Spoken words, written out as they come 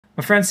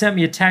A friend sent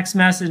me a text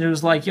message. It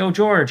was like, yo,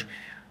 George,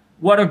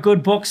 what are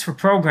good books for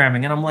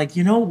programming? And I'm like,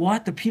 you know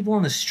what? The people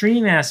on the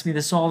stream ask me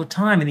this all the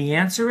time. And the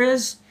answer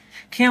is,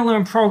 can't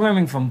learn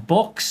programming from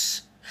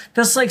books.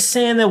 That's like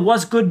saying that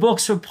what's good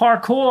books for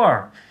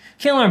parkour.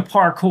 Can't learn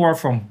parkour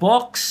from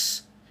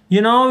books. You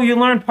know, you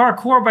learn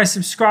parkour by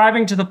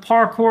subscribing to the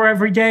Parkour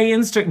Everyday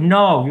Instant.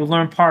 No, you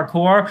learn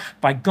parkour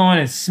by going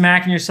and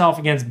smacking yourself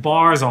against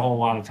bars a whole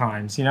lot of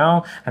times, you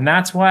know? And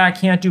that's why I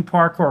can't do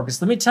parkour.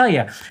 Because let me tell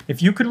you,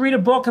 if you could read a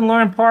book and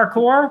learn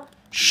parkour,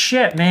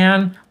 shit,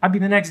 man, I'd be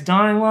the next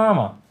Dalai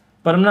Lama.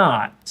 But I'm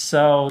not.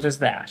 So there's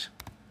that.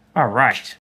 All right.